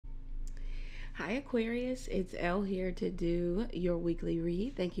Hi Aquarius, it's Elle here to do your weekly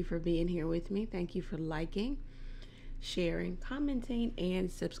read. Thank you for being here with me. Thank you for liking, sharing, commenting, and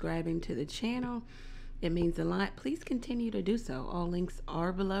subscribing to the channel. It means a lot. Please continue to do so. All links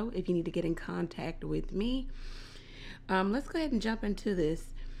are below if you need to get in contact with me. Let's go ahead and jump into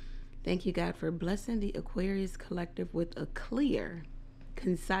this. Thank you, God, for blessing the Aquarius Collective with a clear,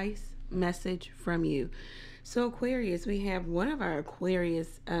 concise message from you. So Aquarius, we have one of our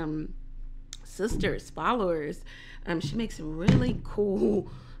Aquarius sisters, followers. She makes some really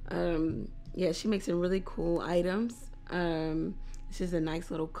cool, she makes some really cool items. This is a nice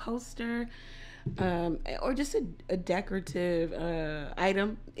little coaster, or just a decorative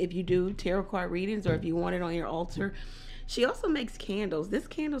item if you do tarot card readings or if you want it on your altar. She also makes candles. This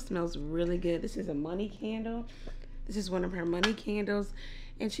candle smells really good. This is a money candle. This is one of her money candles,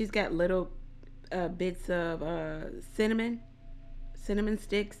 and she's got little bits of cinnamon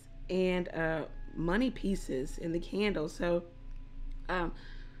sticks and money pieces in the candle. So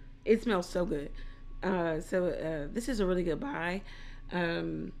it smells so good. This is a really good buy.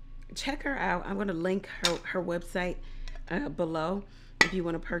 Check her out. I'm going to link her website below if you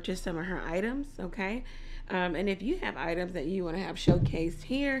want to purchase some of her items. Okay. And if you have items that you want to have showcased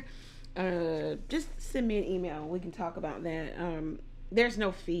here, just send me an email. We can talk about that. There's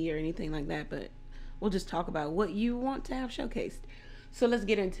no fee or anything like that, but we'll just talk about what you want to have showcased. So let's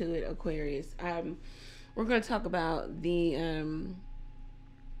get into it, Aquarius. We're going to talk about the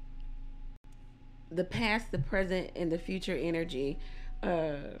past, the present, and the future energy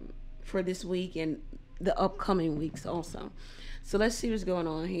for this week and the upcoming weeks also. So let's see what's going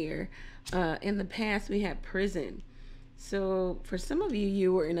on here. In the past, we had prison. So for some of you,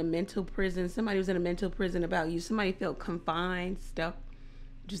 you were in a mental prison. Somebody was in a mental prison about you. Somebody felt confined, stuck,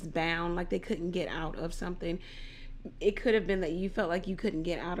 just bound, like they couldn't get out of something. It could have been that you felt like you couldn't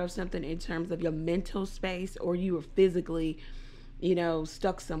get out of something in terms of your mental space, or you were physically,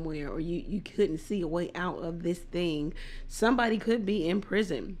 stuck somewhere, or you couldn't see a way out of this thing. Somebody could be in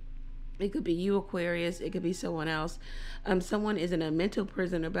prison. It could be you, Aquarius. It could be someone else. Someone is in a mental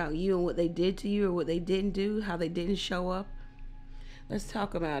prison about you and what they did to you or what they didn't do, how they didn't show up. Let's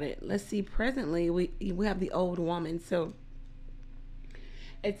talk about it. Let's see. Presently, we have the old woman. So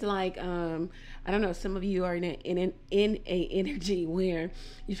it's like I don't know. Some of you are in a energy where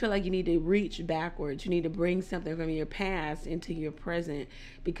you feel like you need to reach backwards. You need to bring something from your past into your present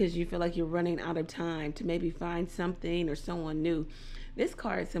because you feel like you're running out of time to maybe find something or someone new. This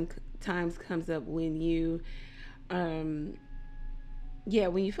card sometimes comes up when you, when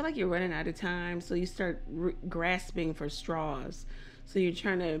you feel like you're running out of time. So you start grasping for straws. So you're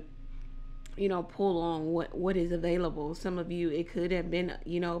trying to pull on what is available. Some of you, it could have been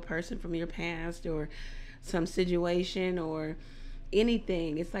a person from your past or some situation or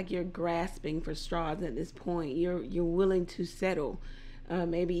anything. It's like you're grasping for straws at this point. You're willing to settle,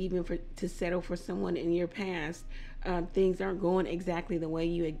 maybe even to settle for someone in your past. Things aren't going exactly the way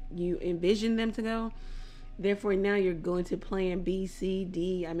you envisioned them to go. Therefore, now you're going to plan B, C,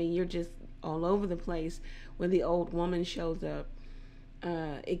 D. I mean, you're just all over the place when the old woman shows up.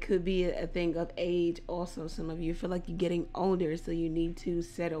 It could be a thing of age also. Some of you feel like you're getting older, so you need to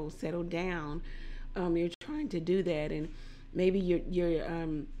settle down. You're trying to do that, and maybe you're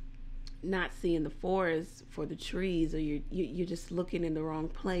not seeing the forest for the trees, or you're just looking in the wrong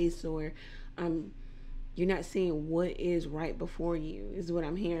place, or you're not seeing what is right before you, is what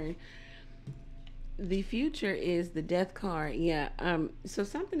I'm hearing. The future is the death card. Yeah. So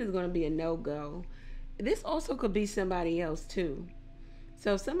something is going to be a no-go. This also could be somebody else too.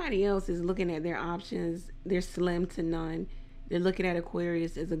 So if somebody else is looking at their options, they're slim to none. They're looking at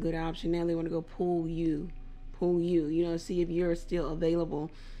Aquarius as a good option. Now they want to go pull you, see if you're still available,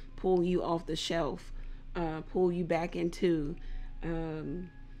 pull you off the shelf, pull you back into,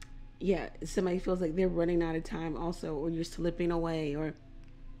 somebody feels like they're running out of time also, or you're slipping away, or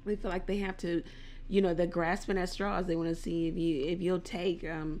they feel like they have to, they're grasping at straws. They want to see if you'll take,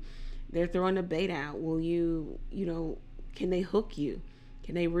 they're throwing the bait out. Will you, can they hook you?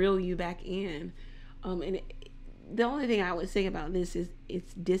 Can they reel you back in? The only thing I would say about this is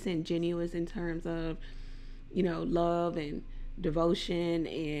it's disingenuous in terms of, love and devotion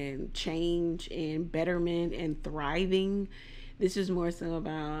and change and betterment and thriving. This is more so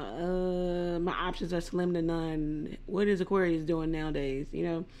about my options are slim to none. What is Aquarius doing nowadays?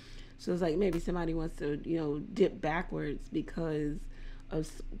 So it's like maybe somebody wants to dip backwards because of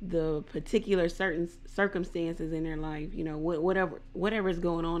the particular certain circumstances in their life. Whatever is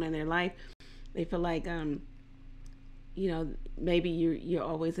going on in their life, they feel like maybe you're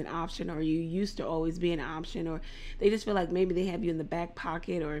always an option, or you used to always be an option, or they just feel like maybe they have you in the back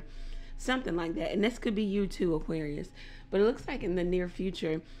pocket, or something like that. And this could be you too, Aquarius. But it looks like in the near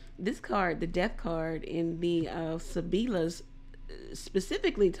future, this card, the death card in the Sabilas,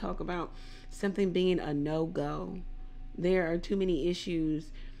 specifically talk about something being a no-go. There are too many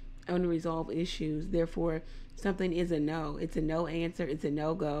issues, unresolved issues. Therefore, something is a no. It's a no answer. It's a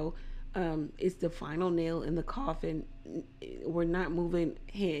no-go. It's the final nail in the coffin. We're not moving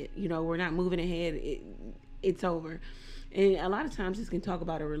ahead. We're not moving ahead. It's over. And a lot of times this can talk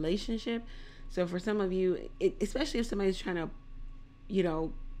about a relationship. So for some of you, especially if somebody's trying to,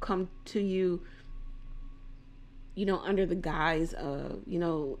 come to you, under the guise of,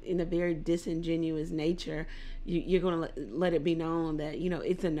 in a very disingenuous nature, you're going to let it be known that,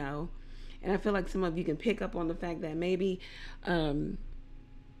 it's a no. And I feel like some of you can pick up on the fact that maybe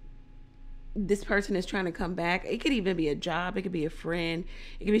this person is trying to come back. It could even be a job. It could be a friend.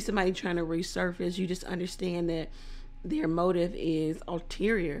 It could be somebody trying to resurface. You just understand that their motive is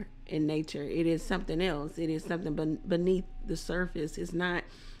ulterior in nature. It is something else. It is something beneath the surface. It's not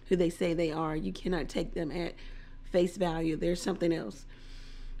who they say they are. You cannot take them at face value. There's something else.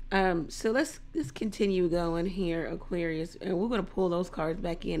 So let's continue going here, Aquarius, and we're going to pull those cards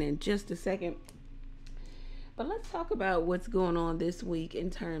back in just a second. But let's talk about what's going on this week in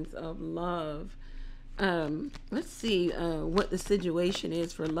terms of love. Let's see what the situation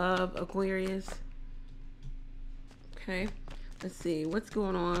is for love, Aquarius. Okay, let's see what's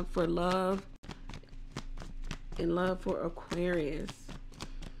going on for love and love for Aquarius.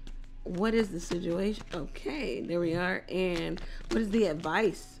 What is the situation? Okay, there we are. And what is the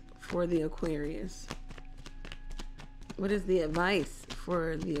advice for the Aquarius? What is the advice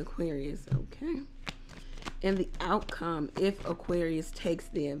for the Aquarius? Okay. And the outcome if Aquarius takes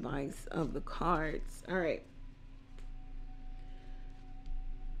the advice of the cards. All right.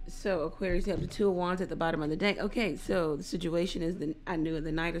 So Aquarius, you have the Two of Wands at the bottom of the deck. Okay, so the situation is the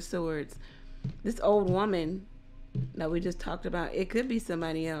Knight of Swords. This old woman that we just talked about, it could be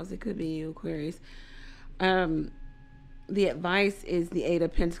somebody else. It could be you, Aquarius. The advice is the Eight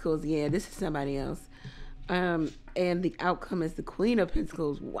of Pentacles. Yeah, this is somebody else. And the outcome is the Queen of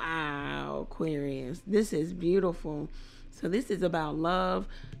Pentacles. Wow, Aquarius. This is beautiful. So this is about love.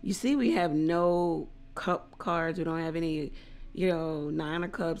 You see, we have no cup cards. We don't have any, Nine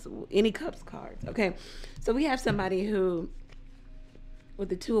of Cups, any cups cards. Okay. So we have somebody who, with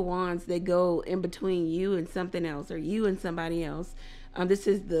the Two of Wands, they go in between you and something else, or you and somebody else. This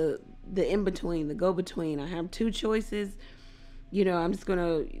is the in-between, the go-between. I have two choices. I'm just going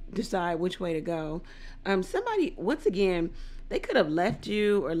to decide which way to go. Somebody, once again, they could have left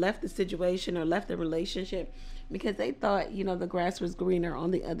you or left the situation or left the relationship because they thought, the grass was greener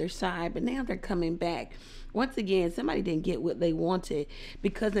on the other side, but now they're coming back. Once again, somebody didn't get what they wanted,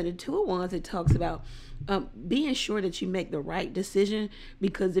 because in the Two of Wands, it talks about being sure that you make the right decision,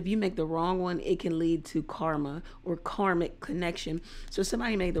 because if you make the wrong one, it can lead to karma or karmic connection. So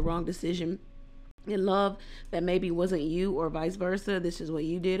somebody made the wrong decision in love that maybe wasn't you, or vice versa. This is what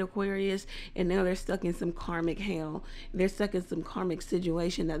you did, Aquarius, and now they're stuck in some karmic hell. They're stuck in some karmic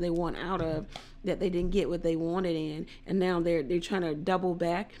situation that they want out of, that they didn't get what they wanted in, and now they're trying to double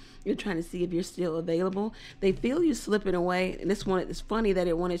back. You're trying to see if you're still available. They feel you slipping away, and it's funny that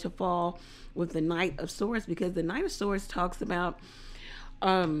it wanted to fall with the Knight of Swords, because the Knight of Swords talks about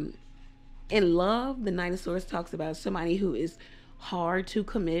in love, the Knight of Swords talks about somebody who is hard to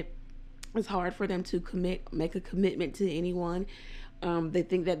commit. It's hard for them to make a commitment to anyone. They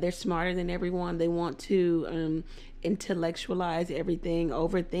think that they're smarter than everyone. They want to intellectualize everything,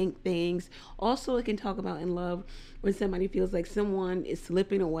 overthink things. Also, it can talk about in love when somebody feels like someone is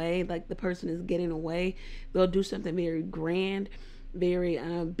slipping away, like the person is getting away. They'll do something very grand, very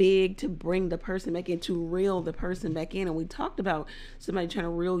big to bring the person back in, to reel the person back in. And we talked about somebody trying to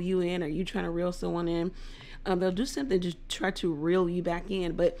reel you in, or you trying to reel someone in. They'll do something to try to reel you back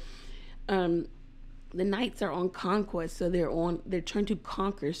in, but the knights are on conquest, so they're trying to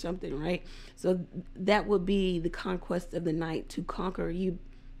conquer something, right? So that would be the conquest of the knight, to conquer you,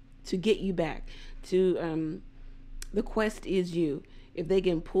 to get you back to the quest is you. If they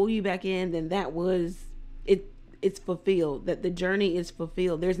can pull you back in, then that was it. It's fulfilled, that the journey is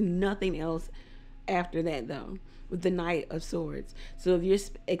fulfilled. There's nothing else after that, though, with the Knight of Swords. So if you're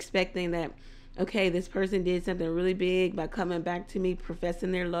expecting that, okay, this person did something really big by coming back to me,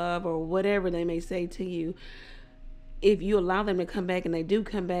 professing their love, or whatever they may say to you, if you allow them to come back and they do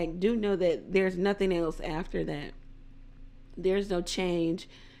come back, do know that there's nothing else after that. There's no change.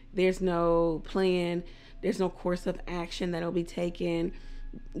 There's no plan. There's no course of action that'll be taken.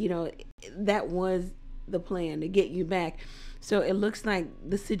 That was the plan, to get you back. So it looks like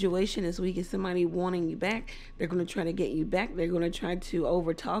the situation this week is somebody wanting you back. They're going to try to get you back. They're going to try to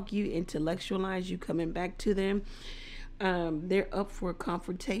overtalk you, intellectualize you coming back to them. They're up for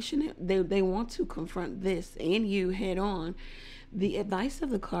confrontation. They want to confront this and you head on. The advice of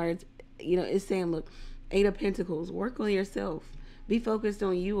the cards, is saying, look, Eight of Pentacles, work on yourself. Be focused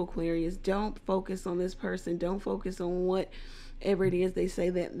on you, Aquarius. Don't focus on this person. Don't focus on whatever it is they say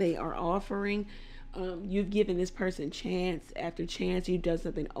that they are offering. You've given this person chance after chance. You've done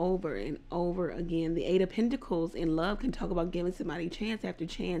something over and over again. The Eight of Pentacles in love can talk about giving somebody chance after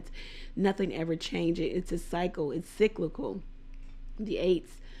chance. Nothing ever changes. It's a cycle. It's cyclical. The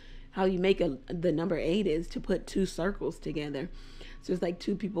eights, how you make the number 8 is to put two circles together. So it's like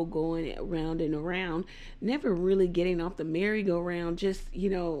two people going around and around, never really getting off the merry-go-round, just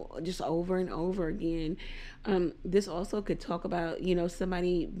over and over again. This also could talk about,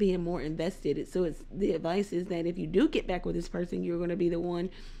 somebody being more invested. So it's the advice is that if you do get back with this person, you're going to be the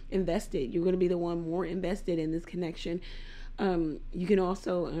one invested. You're going to be the one more invested in this connection. You can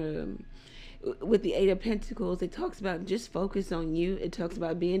also, with the Eight of Pentacles, it talks about just focus on you. It talks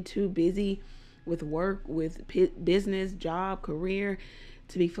about being too busy with work, with business, job, career,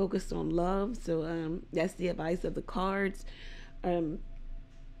 to be focused on love. So that's the advice of the cards.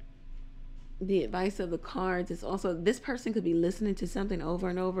 The advice of the cards is also, this person could be listening to something over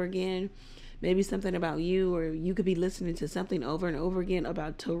and over again, maybe something about you, or you could be listening to something over and over again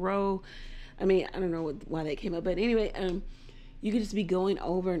about tarot. I mean, I don't know why that came up, but anyway, you could just be going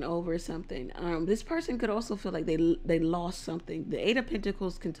over and over something. This person could also feel like they lost something. The Eight of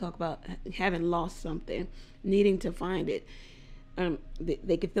Pentacles can talk about having lost something, needing to find it.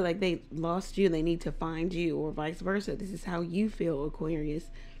 They could feel like they lost you, they need to find you, or vice versa. This is how you feel,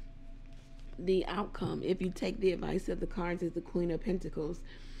 Aquarius. The outcome, if you take the advice of the cards, is the Queen of Pentacles.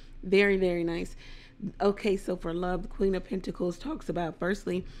 Very, very nice. Okay, so for love, the Queen of Pentacles talks about,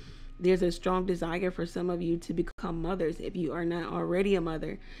 firstly, there's a strong desire for some of you to become mothers if you are not already a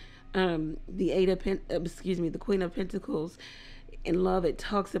mother. The Queen of Pentacles in love, it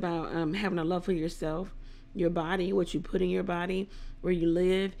talks about having a love for yourself, your body, what you put in your body, where you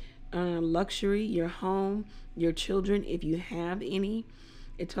live, luxury, your home, your children, if you have any.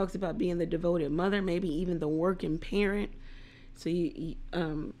 It talks about being the devoted mother, maybe even the working parent. So you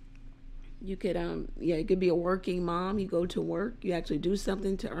could it could be a working mom. You go to work, you actually do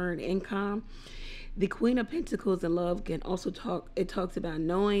something to earn income. The Queen of Pentacles in love can also talks about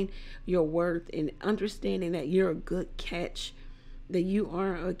knowing your worth and understanding that you're a good catch, that you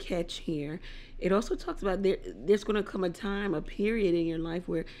are a catch here. It also talks about there's going to come a period in your life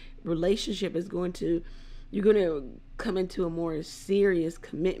where relationship is you're going to come into a more serious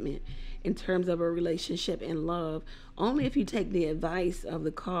commitment in terms of a relationship and love, only if you take the advice of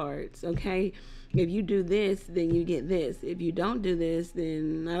the cards. Okay, if you do this, then you get this. If you don't do this,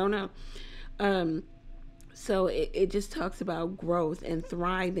 then I don't know. So it just talks about growth and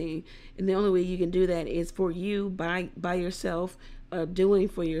thriving, and the only way you can do that is for you, by yourself, doing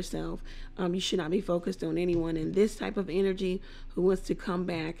for yourself. You should not be focused on anyone in this type of energy who wants to come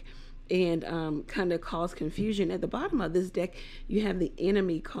back and kind of cause confusion. At the bottom of this deck, you have the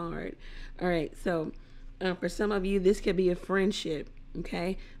Enemy card. All right, so for some of you, this could be a friendship.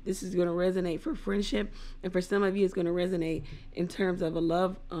 Okay, this is going to resonate for friendship, and for some of you, it's going to resonate in terms of a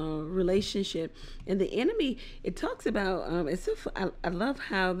love relationship. And the Enemy, it talks about. I love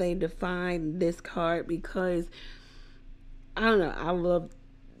how they define this card, because I don't know.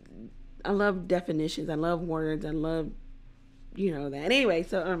 I love definitions. I love words. I love that. Anyway,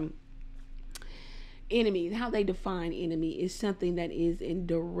 so enemy, how they define enemy is something that is in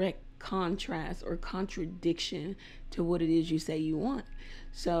direct contrast or contradiction to what it is you say you want.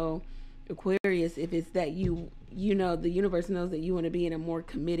 So Aquarius, if it's that the universe knows that you want to be in a more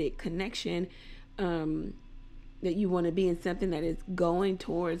committed connection, that you want to be in something that is going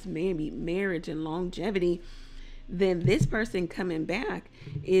towards maybe marriage and longevity, then this person coming back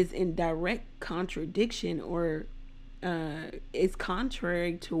is in direct contradiction, or it's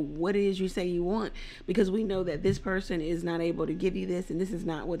contrary to what it is you say you want, because we know that this person is not able to give you this, and this is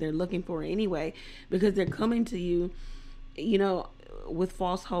not what they're looking for anyway, because they're coming to you, with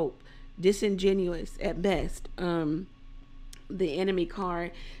false hope, disingenuous at best. The Enemy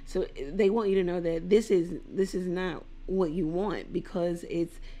card, so they want you to know that this is not what you want, because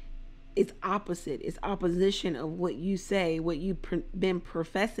it's opposite. It's opposition of what you say, what you've been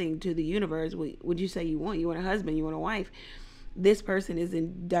professing to the universe. What you say you want. You want a husband, you want a wife. This person is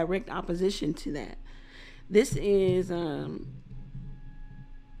in direct opposition to that. This is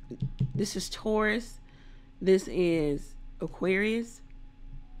Taurus. This is Aquarius.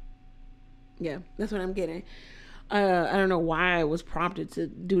 Yeah, that's what I'm getting. I don't know why I was prompted to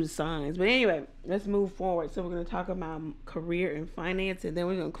do the signs, but anyway, let's move forward. So we're going to talk about career and finance, and then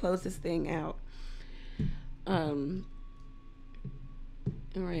we're going to close this thing out. Um,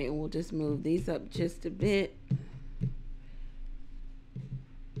 all right, and we'll just move these up just a bit.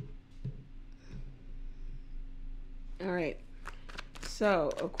 All right,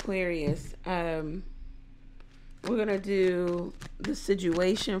 so Aquarius, we're gonna do the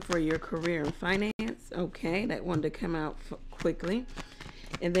situation for your career and finance. Okay, that wanted to come out quickly,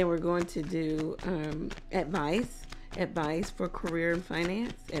 and then we're going to do advice for career and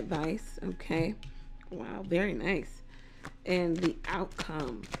finance. Advice. Okay, wow, very nice. And the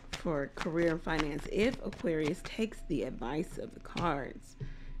outcome for career and finance if Aquarius takes the advice of the cards.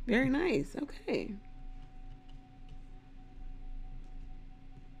 Very nice. Okay.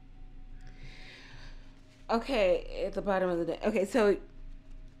 Okay, at the bottom of the day. Okay, so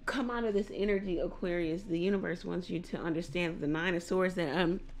come out of this energy, Aquarius. The universe wants you to understand the Nine of Swords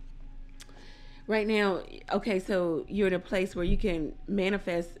that right now, okay, so you're in a place where you can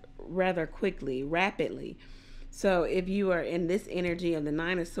manifest rather quickly, rapidly. So if you are in this energy of the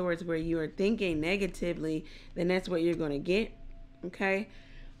Nine of Swords where you are thinking negatively, then that's what you're going to get. Okay.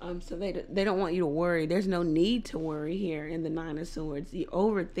 So they don't want you to worry. There's no need to worry here in the Nine of Swords. You're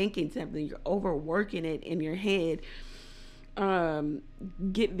overthinking something. You're overworking it in your head.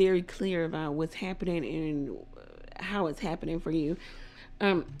 Get very clear about what's happening and how it's happening for you.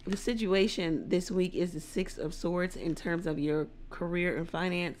 The situation this week is the Six of Swords in terms of your career and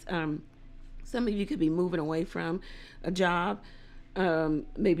finance. Some of you could be moving away from a job,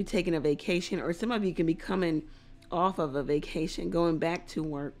 maybe taking a vacation, or some of you can be coming off of a vacation, going back to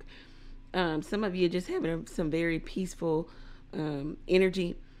work. Some of you just having some very peaceful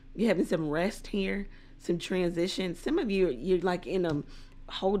energy. You're having some rest here, some transition. Some of you, you're like in a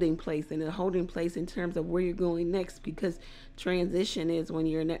holding place, in terms of where you're going next, because transition is when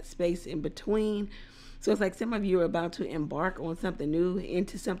you're in that space in between. So it's like some of you are about to embark on something new,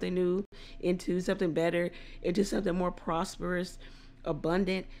 into something better, into something more prosperous,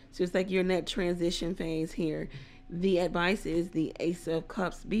 abundant. So it's like you're in that transition phase here. The advice is the Ace of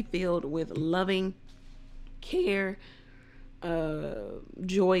Cups. Be filled with loving care,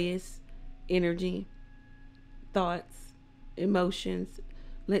 joyous energy, thoughts, emotions.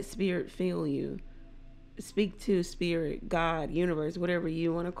 Let spirit fill you. Speak to spirit, God, universe, whatever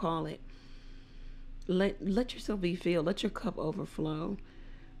you want to call it. Let yourself be filled. Let your cup overflow.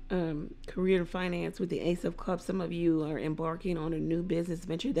 Career and finance with the Ace of Cups. Some of you are embarking on a new business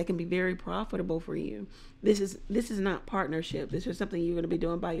venture that can be very profitable for you. This is not partnership. This is something you're going to be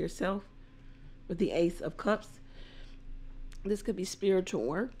doing by yourself with the Ace of Cups. This could be spiritual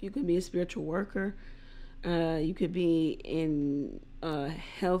work. You could be a spiritual worker. You could be in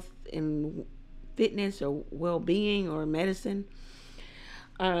health and fitness or well-being or medicine.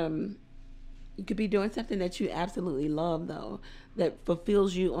 You could be doing something that you absolutely love, though, that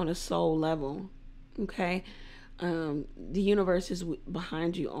fulfills you on a soul level. Okay. The universe is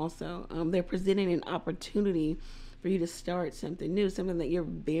behind you also. They're presenting an opportunity for you to start something new, something that you're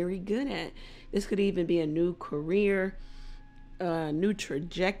very good at. This could even be a new career, new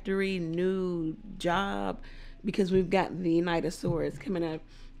trajectory, new job, because we've got the Knight of Swords coming up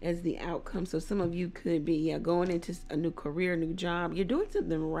as the outcome. So some of you could be going into a new career, new job. You're doing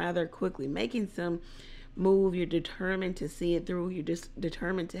something rather quickly, making some move. You're determined to see it through. You're just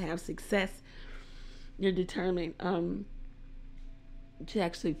determined to have success. You're determined to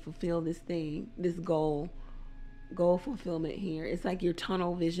actually fulfill this thing, this goal fulfillment here. It's like your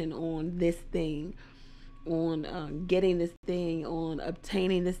tunnel vision on this thing, on getting this thing, on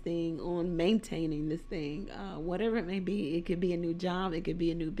obtaining this thing, on maintaining this thing, whatever it may be. It could be a new job, it could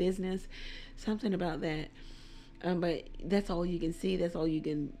be a new business, something about that. But that's all you can see, that's all you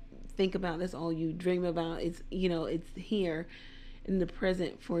can think about, that's all you dream about. It's it's here in the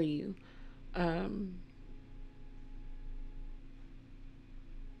present for you.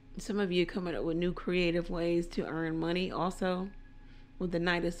 Some of you coming up with new creative ways to earn money also with the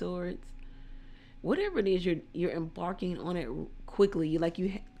Knight of Swords. Whatever it is you're embarking on it quickly.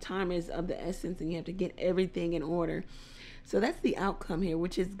 Time is of the essence, and you have to get everything in order. So that's the outcome here,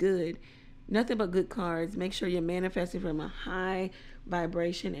 which is good. Nothing but good cards. Make sure you're manifesting from a high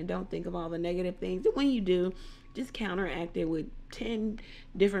vibration and don't think of all the negative things. And when you do, just counteract it with 10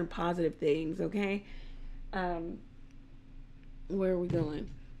 different positive things. Okay. Where are we going?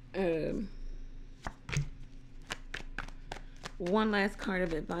 One last card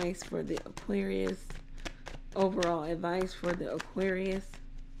of advice for the Aquarius. Overall advice for the Aquarius.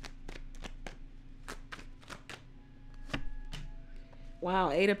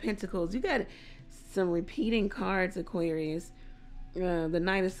 Wow, Eight of Pentacles. You got some repeating cards, Aquarius. The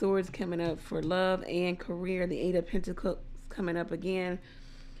Knight of Swords coming up for love and career. The Eight of Pentacles coming up again.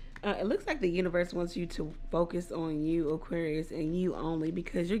 It looks like the universe wants you to focus on you, Aquarius, and you only,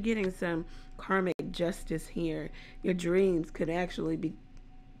 because you're getting some karmic justice here. Your dreams could actually be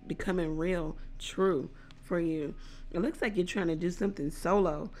becoming real, true for you. It looks like you're trying to do something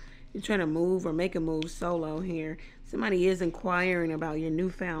solo. You're trying to move or make a move solo here. Somebody is inquiring about your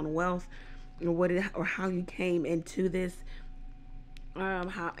newfound wealth, or or how you came into this.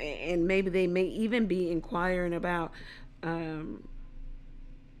 How, and maybe they may even be inquiring about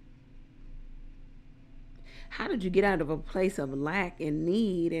how did you get out of a place of lack and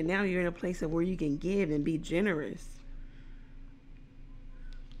need, and now you're in a place of where you can give and be generous.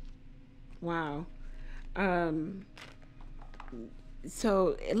 Wow. Um,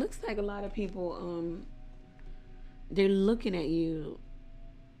 so it looks like a lot of people, they're looking at you,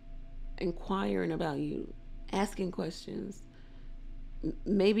 inquiring about you, asking questions,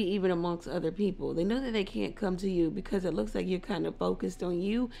 maybe even amongst other people. They know that they can't come to you because it looks like you're kind of focused on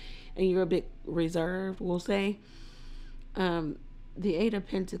you and you're a bit reserved, we'll say. The Eight of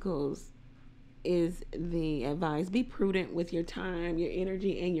Pentacles is the advice. Be prudent with your time, your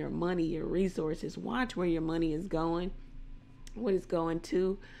energy, and your money, your resources. Watch where your money is going, what it's going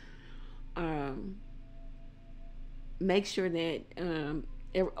to. Make sure that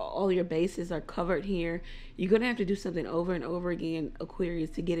all your bases are covered here. You're going to have to do something over and over again, Aquarius,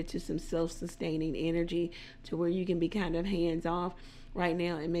 to get it to some self-sustaining energy to where you can be kind of hands off. Right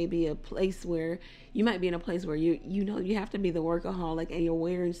now, it may be a place where you might be in a place where you know you have to be the workaholic and you're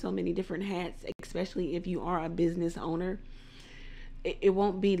wearing so many different hats, especially if you are a business owner. It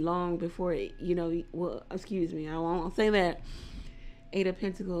won't be long before well, excuse me, I won't say that. Eight of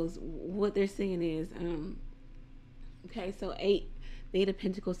Pentacles, what they're saying is okay, so the Eight of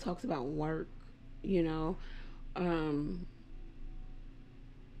Pentacles talks about work,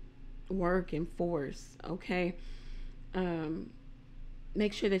 work and force. Okay.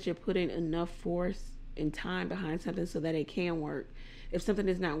 Make sure that you're putting enough force and time behind something so that it can work. If something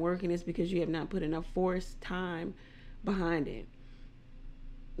is not working, it's because you have not put enough force, time behind it.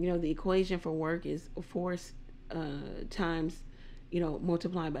 The equation for work is force times,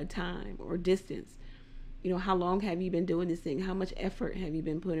 multiplied by time or distance. How long have you been doing this thing? How much effort have you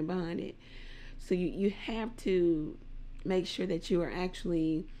been putting behind it? So you have to make sure that you are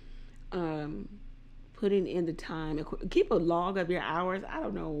actually putting in the time. Keep a log of your hours. I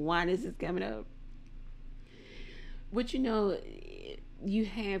don't know why this is coming up. But you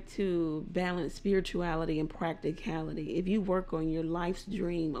have to balance spirituality and practicality. If you work on your life's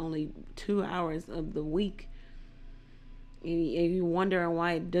dream only 2 hours of the week, and you wonder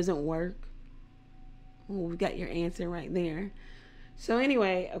why it doesn't work, well, we've got your answer right there. So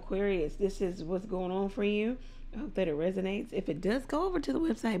anyway, Aquarius, this is what's going on for you. I hope that it resonates. If it does, go over to the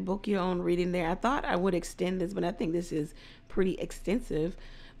website, book your own reading there. I thought I would extend this, but I think this is pretty extensive.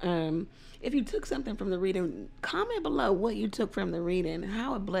 If you took something from the reading, comment below what you took from the reading,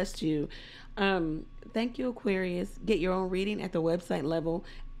 how it blessed you. Thank you, Aquarius. Get your own reading at the website level.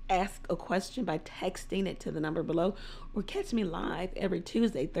 Ask a question by texting it to the number below, or catch me live every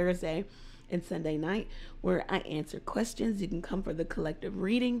Tuesday, Thursday, and Sunday night where I answer questions. You can come for the collective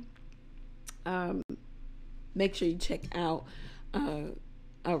reading. Make sure you check out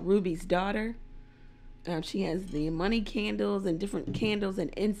Ruby's daughter. She has the money candles and different candles and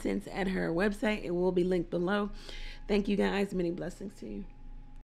incense at her website. It will be linked below. Thank you guys. Many blessings to you.